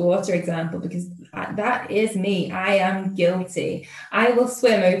the cold water example, because that is me. I am guilty. I will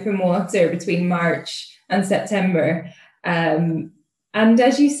swim open water between March and September. And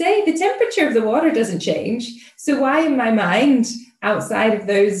as you say, the temperature of the water doesn't change. So why in my mind, outside of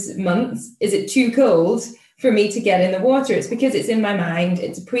those months, is it too cold for me to get in the water? It's because it's in my mind.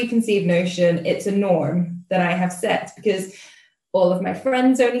 It's a preconceived notion. It's a norm that I have set because all of my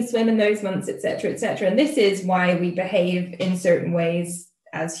friends only swim in those months, etc., etc. And this is why we behave in certain ways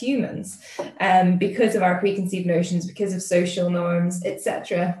as humans, because of our preconceived notions, because of social norms,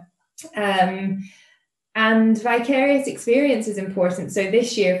 etc. And vicarious experience is important. So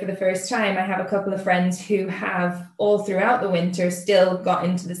this year, for the first time, I have a couple of friends who have all throughout the winter still got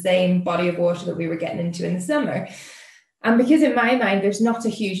into the same body of water that we were getting into in the summer. And because in my mind, there's not a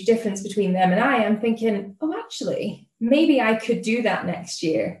huge difference between them and I'm thinking, oh, actually, maybe I could do that next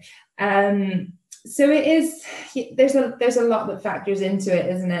year. So it is, there's a lot that factors into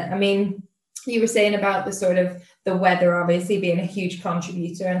it, isn't it? I mean, you were saying about the sort of the weather obviously being a huge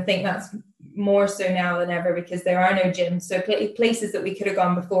contributor. And I think that's more so now than ever, because there are no gyms. So places that we could have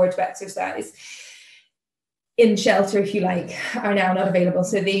gone before to exercise in shelter, if you like, are now not available.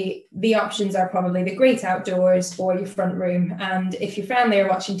 So the options are probably the great outdoors or your front room. And if your family are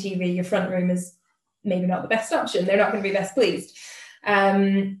watching TV, your front room is maybe not the best option. They're not going to be best pleased.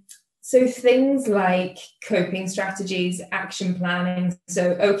 So things like coping strategies, action planning.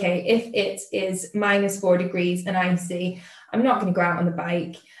 So, okay, if it is -4 degrees and icy, I'm not going to go out on the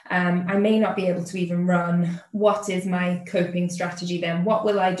bike. I may not be able to even run. What is my coping strategy then? What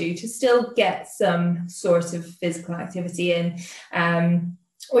will I do to still get some sort of physical activity in?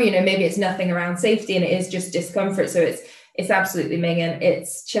 Or, maybe it's nothing around safety and it is just discomfort. So it's absolutely minging.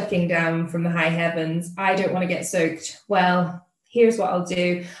 It's chucking down from the high heavens. I don't want to get soaked. Well, here's what I'll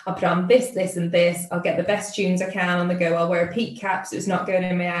do. I'll put on this, this, and this. I'll get the best tunes I can on the go. I'll wear a peak cap so it's not going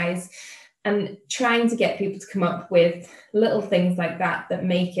in my eyes. And trying to get people to come up with little things like that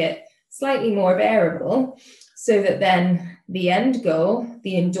make it slightly more bearable, so that then the end goal,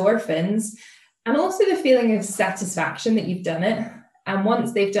 the endorphins, and also the feeling of satisfaction that you've done it. And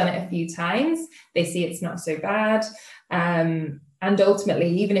once they've done it a few times, they see it's not so bad. And ultimately,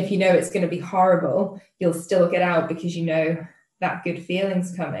 even if it's going to be horrible, you'll still get out because that good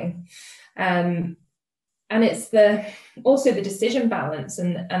feeling's coming. And it's also the decision balance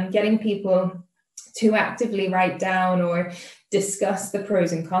and getting people to actively write down or discuss the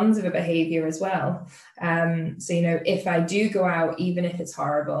pros and cons of a behavior as well. So, if I do go out, even if it's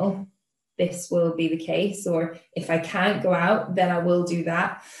horrible, this will be the case. Or if I can't go out, then I will do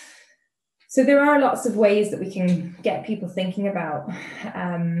that. So there are lots of ways that we can get people thinking about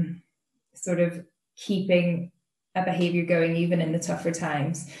sort of keeping a behavior going, even in the tougher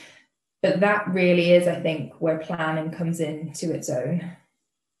times. But that really is, I think, where planning comes into its own.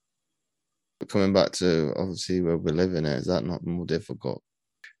 Coming back to obviously where we're living at, is that not more difficult?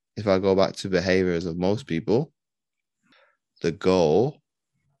 If I go back to behaviors of most people, the goal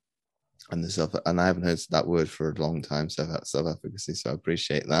and I haven't heard that word for a long time, self-efficacy, so I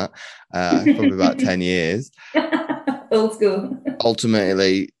appreciate that. Probably about 10 years. Old school.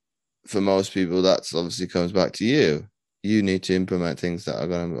 Ultimately, for most people, that's obviously comes back to you. You need to implement things that are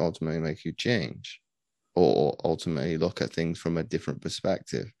going to ultimately make you change, or ultimately look at things from a different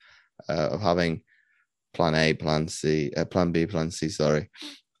perspective, of having plan A, plan C, plan B, plan C, sorry,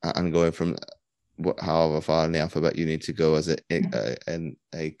 and going from however far in the alphabet you need to go as a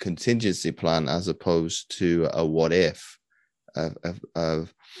contingency plan, as opposed to a what if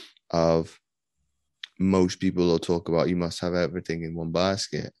of most people will talk about you must have everything in one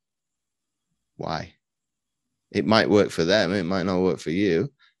basket. Why? It might work for them, it might not work for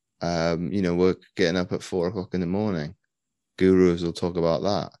you. We're getting up at 4 o'clock in the morning. Gurus will talk about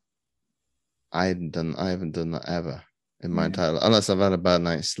that. I haven't done that ever in my entire life, unless I've had a bad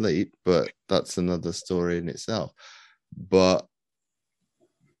night's sleep, but that's another story in itself. But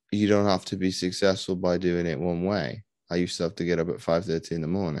you don't have to be successful by doing it one way. I used to have to get up at 5:30 in the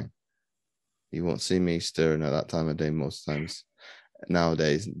morning. You won't see me stirring at that time of day most times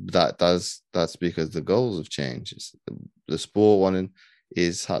nowadays. That's because the goals have changed. The sport one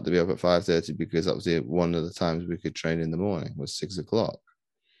is had to be up at 5:30 because that was one of the times we could train in the morning was 6 o'clock.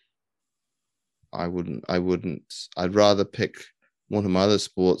 I'd rather pick one of my other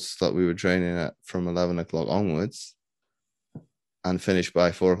sports that we were training at from 11 o'clock onwards and finish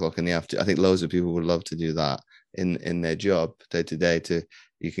by 4 o'clock in the afternoon. I think loads of people would love to do that in their job day to day.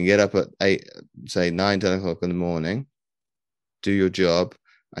 You can get up at 8, say 9, 10 o'clock in the morning, do your job,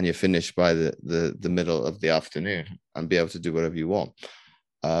 and you're finished by the middle of the afternoon and be able to do whatever you want.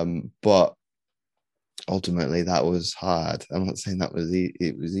 But ultimately that was hard. I'm not saying that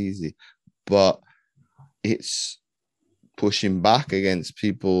it was easy, but it's pushing back against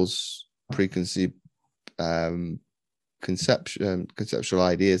people's preconceived conceptual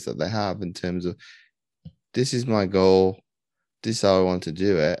ideas that they have in terms of, this is my goal, this is how I want to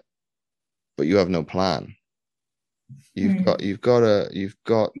do it, but you have no plan. You've got the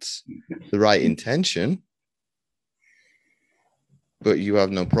right intention, but you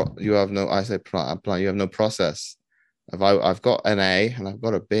have no plan. You have no process. I've got an A and I've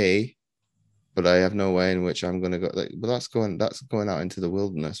got a B, but I have no way in which I'm going to go. But that's going out into the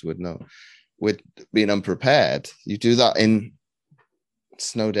wilderness with being unprepared. You do that in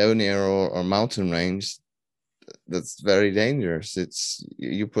Snowdonia or mountain range. That's very dangerous. It's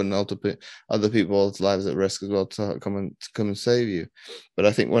you putting other people's lives at risk as well to come and save you. But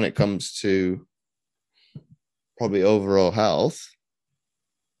I think when it comes to probably overall health,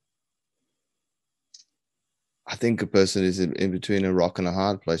 I think a person is in between a rock and a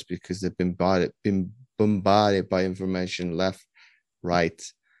hard place because they've been bombarded by information left, right,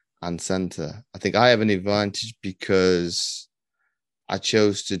 and center. I think I have an advantage because I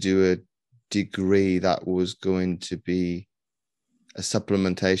chose to do a degree that was going to be a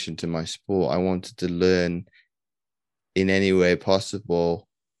supplementation to my sport. I wanted to learn in any way possible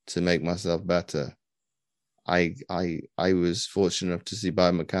to make myself better. I was fortunate enough to see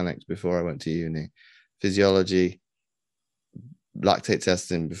biomechanics before I went to uni, physiology, lactate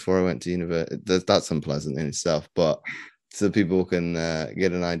testing before I went to university. That's unpleasant in itself, but so people can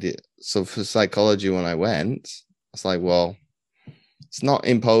get an idea. So for psychology, when I went, it's like, well, it's not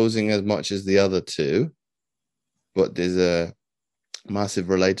imposing as much as the other two, but there's a massive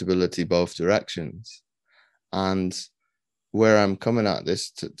relatability both directions. And where I'm coming at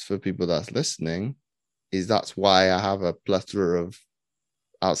this for people that's listening is that's why I have a plethora of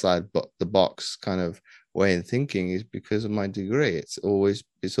outside the box kind of way of thinking, is because of my degree. It's always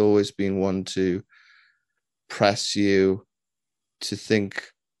been one to press you to think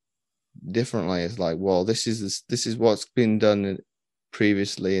differently. It's like, well, this is what's been done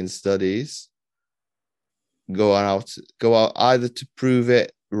previously in studies. Go out either to prove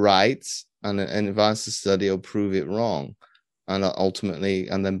it right and advance the study, or prove it wrong, and ultimately,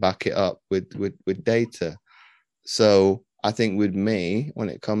 and then back it up with data. So I think with me, when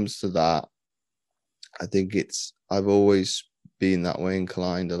it comes to that, I think I've always been that way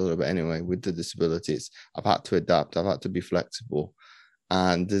inclined a little bit anyway. With the disabilities, I've had to adapt, I've had to be flexible,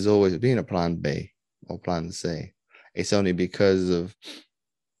 and there's always been a plan B or plan C. It's only because of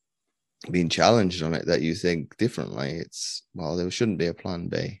being challenged on it that you think differently. Well, there shouldn't be a plan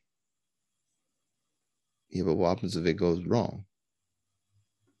B. Yeah, but what happens if it goes wrong?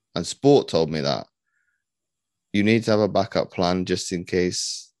 And sport told me that you need to have a backup plan just in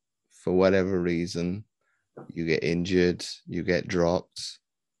case, for whatever reason, you get injured, you get dropped.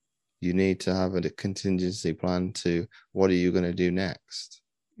 You need to have a contingency plan to what are you going to do next.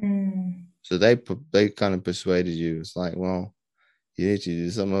 So they kind of persuaded you. It's like, well, you need to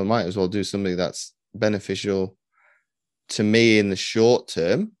do something. I might as well do something that's beneficial to me in the short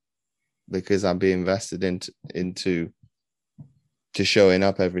term, because I'm being invested into to showing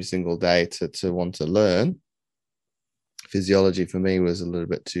up every single day to want to learn. Physiology for me was a little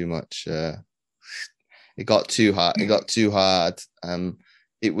bit too much. It got too hard. It got too hard.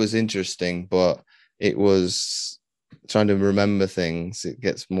 It was interesting, but it was trying to remember things. It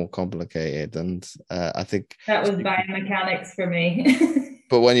gets more complicated, and I think that was biomechanics for me.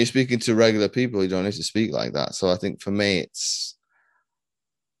 But when you're speaking to regular people, you don't need to speak like that. So I think for me, it's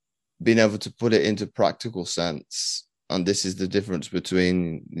being able to put it into practical sense. And this is the difference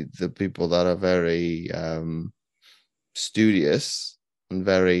between the people that are very studious and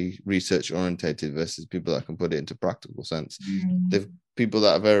very research orientated versus people that can put it into practical sense. The people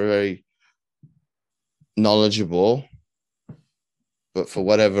that are very, very knowledgeable, but for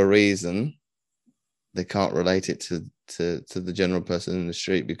whatever reason, they can't relate it to the general person in the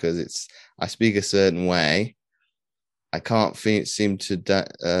street because I speak a certain way. I can't seem to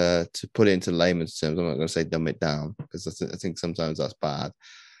put it into layman's terms. I'm not going to say dumb it down because I think sometimes that's bad,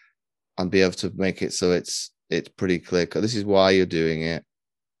 and be able to make it so it's pretty clear. This is why you're doing it,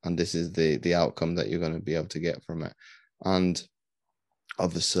 and this is the outcome that you're going to be able to get from it. And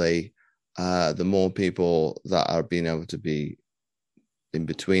obviously, the more people that are being able to be in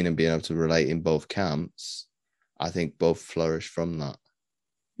between and being able to relate in both camps, I think both flourish from that.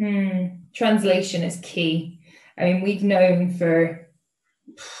 Translation is key. I mean, we've known for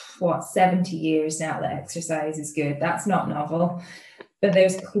 70 years now that exercise is good. That's not novel, but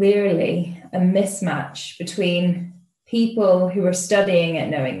there's clearly a mismatch between people who are studying it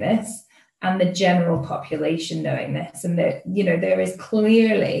knowing this and the general population knowing this. And there is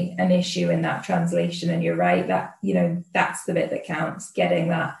clearly an issue in that translation. And you're right that, that's the bit that counts. Getting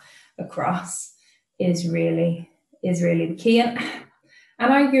that across is really the key. And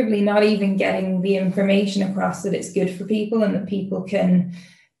arguably not even getting the information across that it's good for people and that people can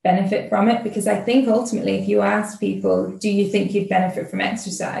benefit from it. Because I think ultimately, if you ask people, do you think you'd benefit from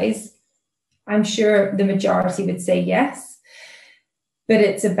exercise? I'm sure the majority would say yes. But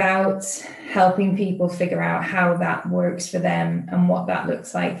it's about helping people figure out how that works for them and what that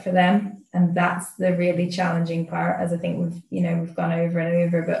looks like for them. And that's the really challenging part, as I think we've gone over and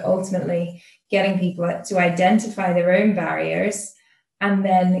over, but ultimately getting people to identify their own barriers and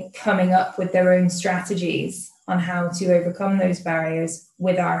then coming up with their own strategies on how to overcome those barriers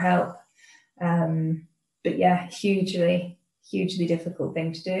with our help. But yeah, hugely, hugely difficult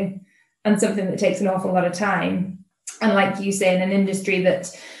thing to do. And something that takes an awful lot of time. And like you say, in an industry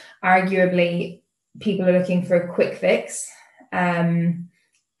that arguably people are looking for a quick fix,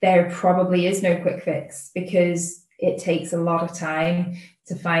 there probably is no quick fix because it takes a lot of time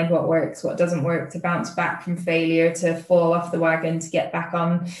to find what works, what doesn't work, to bounce back from failure, to fall off the wagon, to get back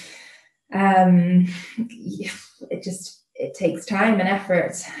on. It takes time and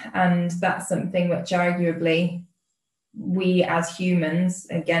effort. And that's something which arguably we as humans,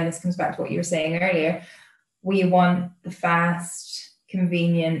 again, this comes back to what you were saying earlier, we want the fast,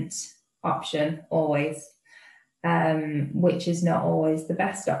 convenient option always, which is not always the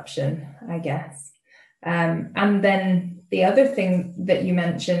best option, I guess. And then the other thing that you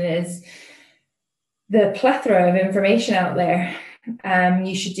mentioned is the plethora of information out there.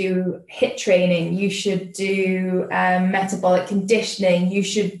 You should do HIIT training, you should do metabolic conditioning, you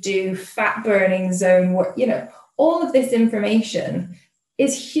should do fat burning zone work. All of this information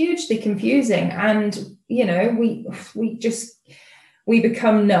is hugely confusing, and we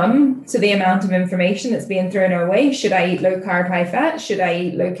become numb to the amount of information that's being thrown our way. Should I eat low carb, high fat? Should I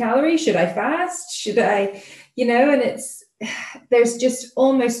eat low calorie? Should I fast? Should I, and there's just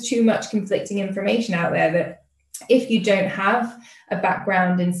almost too much conflicting information out there that if you don't have a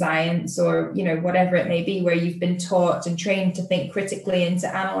background in science or, whatever it may be, where you've been taught and trained to think critically and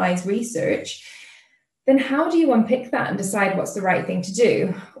to analyze research, then how do you unpick that and decide what's the right thing to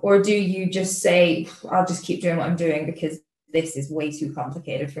do? Or do you just say, I'll just keep doing what I'm doing because this is way too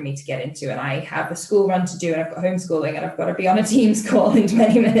complicated for me to get into, and I have a school run to do, and I've got homeschooling, and I've got to be on a Teams call in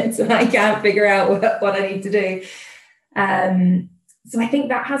 20 minutes, and I can't figure out what I need to do. So I think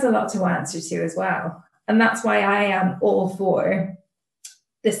that has a lot to answer to as well. And that's why I am all for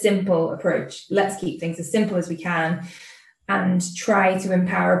the simple approach. Let's keep things as simple as we can and try to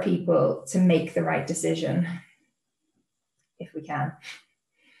empower people to make the right decision if we can.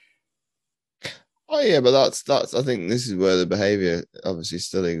 Oh yeah, but that's I think this is where the behavior obviously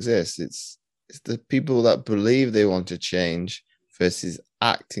still exists. It's the people that believe they want to change versus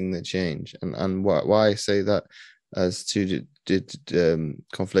acting the change. And why I say that as two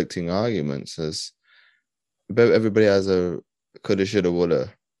conflicting arguments, as about everybody has a coulda, shoulda,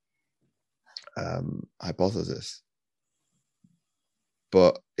 woulda hypothesis.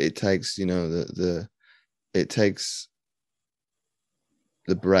 But it takes, it takes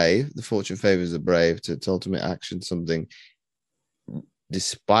the brave. The fortune favors the brave to ultimate action something,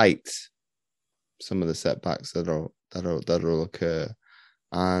 despite some of the setbacks that'll occur.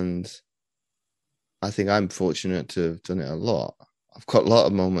 And I think I'm fortunate to have done it a lot. I've got a lot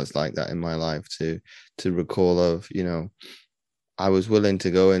of moments like that in my life to recall of, I was willing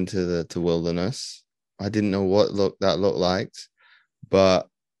to go into the wilderness. I didn't know what that looked like, but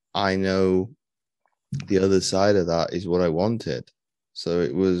I know the other side of that is what I wanted. So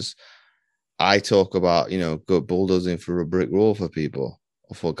it was, I talk about, go bulldozing for a brick wall for people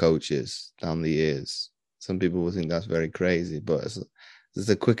or for coaches down the years. Some people will think that's very crazy, but it's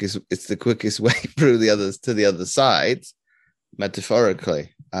the quickest way through to the other side, metaphorically.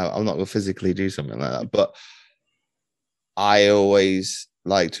 I'm not going to physically do something like that, but I always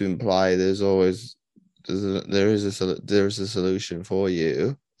like to imply there is a solution for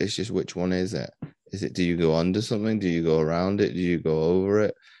you. It's just, which one is it? Do you go under something? Do you go around it? Do you go over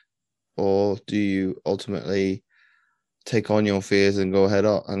it? Or do you ultimately take on your fears and go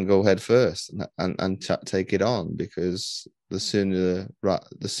head first and take it on? Because the sooner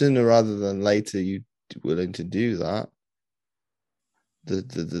rather than later you're willing to do that,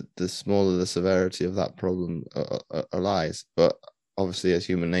 the smaller the severity of that problem lies. But obviously, as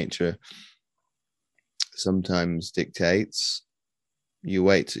human nature sometimes dictates, you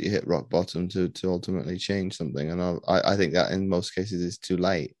wait till you hit rock bottom to ultimately change something. And I think that in most cases is too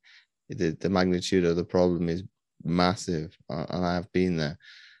late. The magnitude of the problem is massive, and I have been there.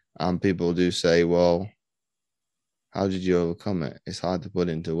 And people do say, well, how did you overcome it? It's hard to put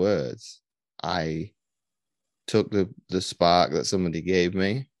into words. I took the spark that somebody gave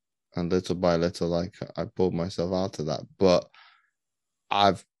me, and little by little, like, I pulled myself out of that. But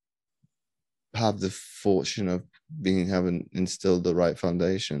I've had the fortune of having instilled the right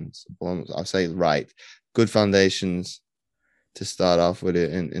foundations. Well, I say good foundations to start off with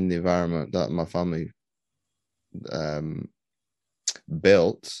it in the environment that my family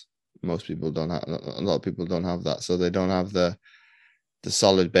built. Most people don't have, a lot of people don't have that, so they don't have the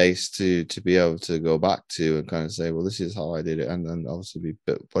solid base to be able to go back to and kind of say, well, this is how I did it. And then obviously we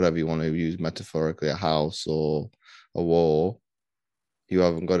built whatever you want to use, metaphorically, a house or a wall. You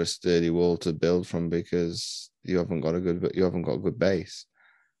haven't got a sturdy wall to build from because you haven't got a good base.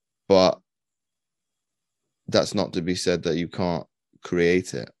 But that's not to be said that you can't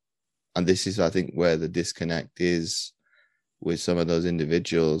create it. And this is, I think, where the disconnect is with some of those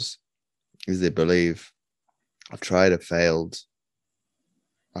individuals, is they believe, I've tried, I've failed,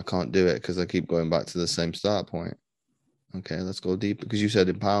 I can't do it because I keep going back to the same start point. Okay, let's go deeper, because you said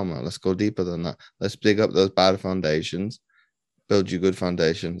empowerment. Let's go deeper than that. Let's dig up those bad foundations, build you good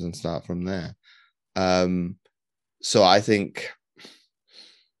foundations, and start from there. So I think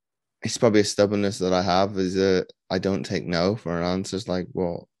it's probably a stubbornness that I have, is that I don't take no for an answer. It's like,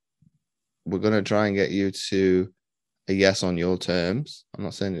 well, we're going to try and get you to a yes on your terms. I'm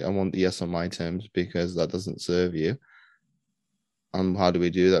not saying I want the yes on my terms, because that doesn't serve you. How do we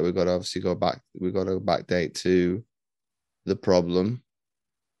do that? We've got to obviously go back. We've got to backdate to the problem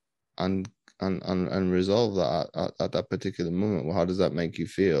and resolve that at that particular moment. Well, how does that make you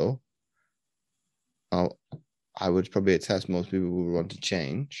feel? I would probably attest most people would want to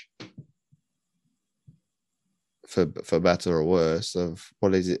change for better or worse, of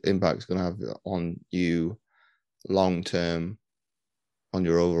what is it impact's going to have on you long term, on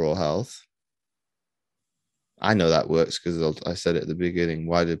your overall health. I know that works because I said it at the beginning.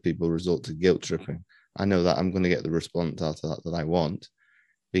 Why do people resort to guilt tripping? I know that I'm going to get the response out of that I want,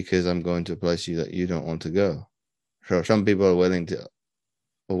 because I'm going to a place that you don't want to go. So some people are willing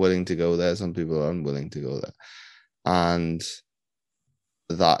to go there. Some people are unwilling to go there. And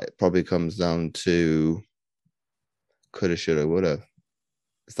that probably comes down to coulda, shoulda, woulda.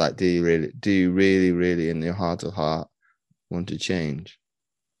 It's like, do you really in your heart of heart want to change?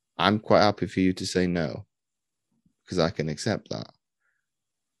 I'm quite happy for you to say no, because I can accept that.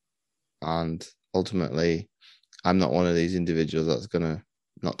 And ultimately, I'm not one of these individuals that's going to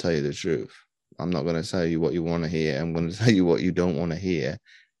not tell you the truth. I'm not going to tell you what you want to hear. I'm going to tell you what you don't want to hear.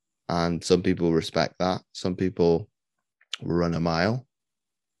 And some people respect that. Some people run a mile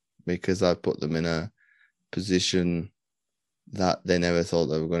because I put them in a position that they never thought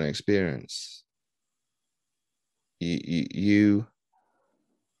they were going to experience. You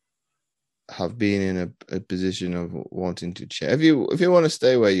have been in a position of wanting to change. If you want to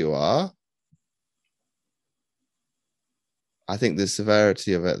stay where you are, I think the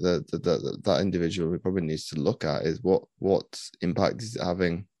severity of it that individual probably needs to look at is what impact is it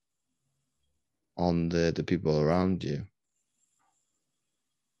having on the people around you.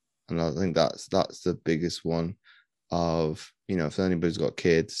 And I think that's the biggest one. of, if anybody's got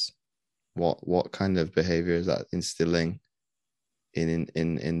kids, what kind of behavior is that instilling in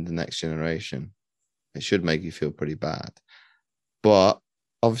the next generation? It should make you feel pretty bad. But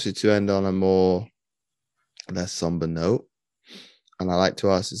obviously, to end on a less somber note, and I like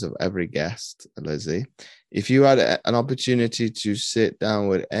to ask this of every guest, Lizzy, if you had an opportunity to sit down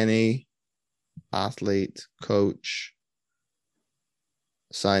with any athlete, coach,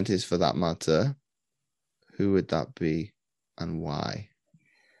 scientist for that matter, who would that be and why?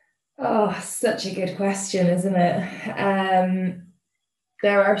 Oh, such a good question, isn't it?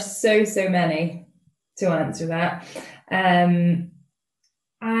 There are so many to answer that. I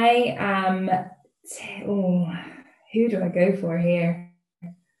am. Who do I go for here?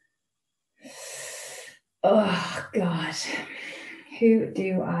 Oh God, who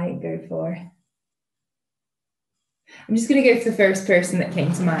do I go for? I'm just going to go for the first person that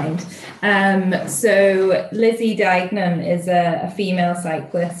came to mind. So Lizzy Deery is a female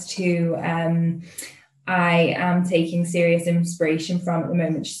cyclist who I am taking serious inspiration from at the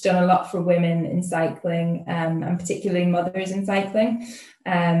moment. She's done a lot for women in cycling, and particularly mothers in cycling,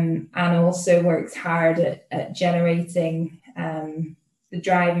 and also works hard at generating the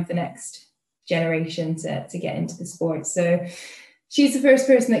drive of the next generation to get into the sport. So she's the first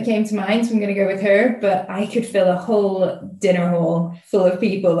person that came to mind, so I'm going to go with her. But I could fill a whole dinner hall full of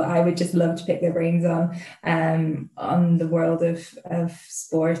people that I would just love to pick their brains on the world of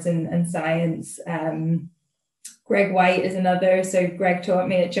sport and science. Greg White is another. So Greg taught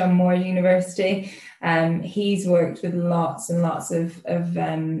me at John Moore University. He's worked with lots and lots of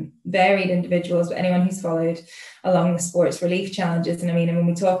varied individuals, but anyone who's followed along the sports relief challenges. And I mean, when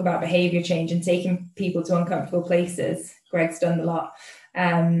we talk about behavior change and taking people to uncomfortable places, Greg's done a lot.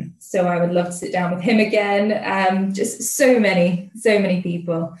 So I would love to sit down with him again. Just so many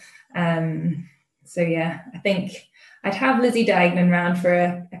people. So yeah, I think I'd have Lizzy Deery round for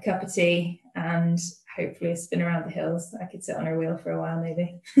a cup of tea and hopefully a spin around the hills. I could sit on her wheel for a while,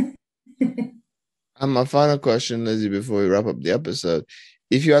 maybe. And my final question, Lizzy, before we wrap up the episode,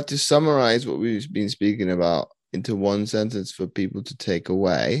 if you had to summarize what we've been speaking about into one sentence for people to take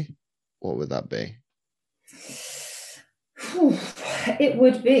away, what would that be? It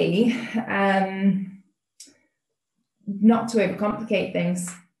would be not to overcomplicate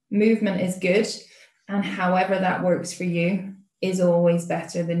things. Movement is good, and however that works for you is always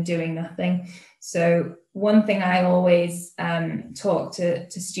better than doing nothing. So one thing I always talk to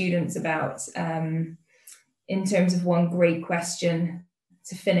students about in terms of one great question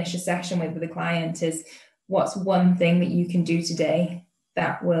to finish a session with a client is, what's one thing that you can do today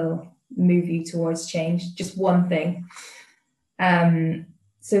that will move you towards change? Just one thing.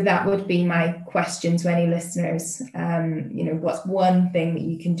 So that would be my question to any listeners. What's one thing that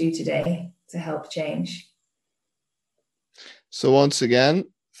you can do today to help change? So once again,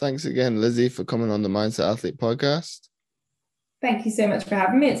 thanks again, Lizzy, for coming on the Mindset Athlete podcast. Thank you so much for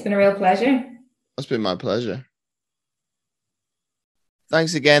having me. It's been a real pleasure. It's been my pleasure.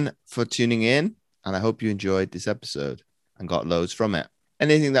 Thanks again for tuning in, and I hope you enjoyed this episode and got loads from it.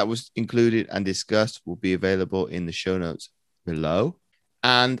 Anything that was included and discussed will be available in the show notes below.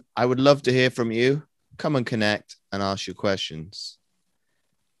 And I would love to hear from you. Come and connect and ask your questions.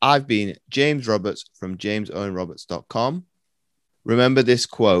 I've been James Roberts from jamesowenroberts.com. Remember this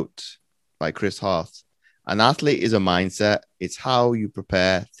quote by Chris Harth. An athlete is a mindset. It's how you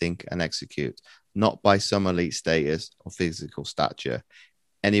prepare, think, and execute, not by some elite status or physical stature.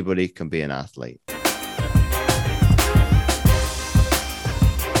 Anybody can be an athlete.